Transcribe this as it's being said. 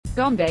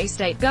Gombe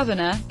State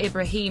Governor,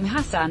 Ibrahim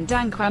Hassan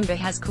DanKwambo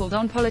has called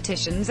on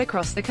politicians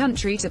across the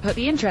country to put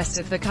the interest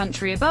of the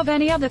country above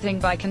any other thing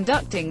by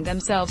conducting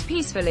themselves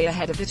peacefully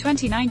ahead of the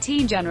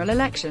 2019 general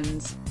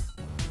elections.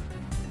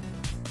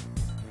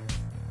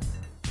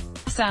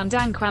 Hassan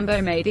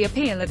DanKwambo made the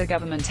appeal at the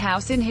Government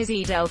House in his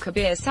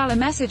Eid-el-Kabir Salah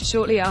message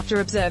shortly after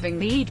observing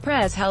the Eid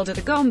prayers held at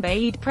the Gombe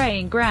Eid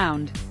praying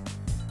ground.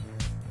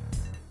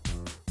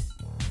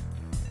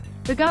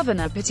 The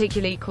governor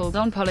particularly called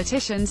on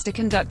politicians to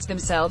conduct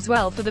themselves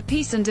well for the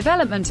peace and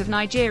development of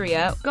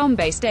Nigeria,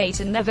 Gombe State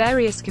and their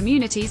various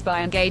communities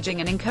by engaging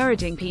and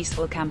encouraging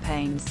peaceful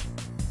campaigns.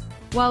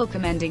 While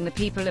commending the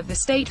people of the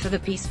state for the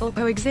peaceful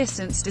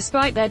coexistence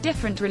despite their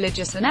different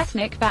religious and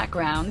ethnic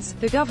backgrounds,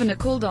 the governor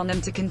called on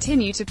them to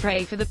continue to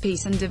pray for the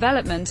peace and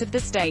development of the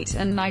state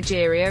and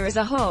Nigeria as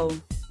a whole.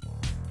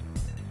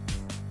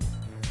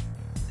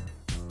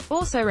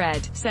 Also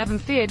read, 7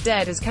 feared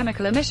dead as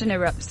chemical emission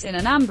erupts in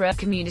Anambra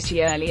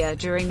community earlier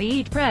during the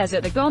Eid prayers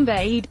at the Gombe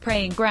Eid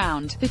praying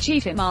ground. The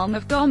chief imam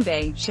of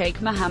Gombe,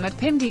 Sheikh Muhammad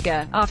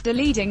Pimdiga, after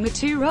leading the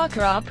 2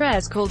 Raka'ah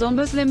prayers called on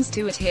Muslims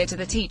to adhere to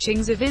the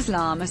teachings of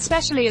Islam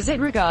especially as it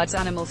regards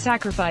animal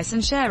sacrifice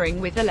and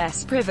sharing with the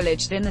less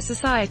privileged in the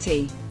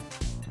society.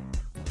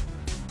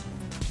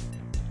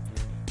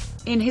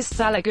 In his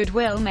Salah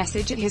goodwill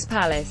message at his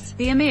palace,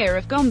 the Emir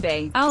of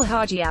Gombe,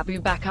 Al-Haji Abu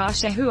Bakr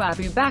Shehu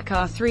Abu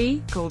Bakr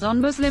III, called on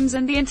Muslims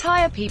and the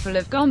entire people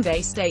of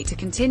Gombe State to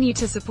continue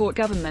to support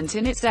government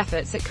in its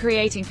efforts at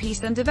creating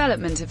peace and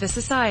development of the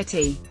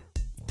society.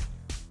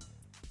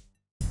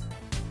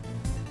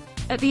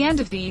 At the end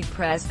of the Eid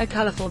prayers, a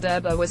colourful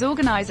durbar was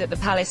organised at the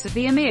palace of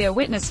the Emir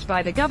witnessed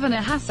by the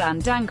Governor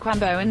Hassan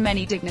DanKwambo and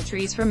many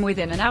dignitaries from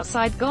within and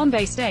outside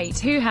Gombe State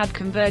who had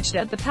converged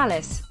at the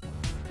palace.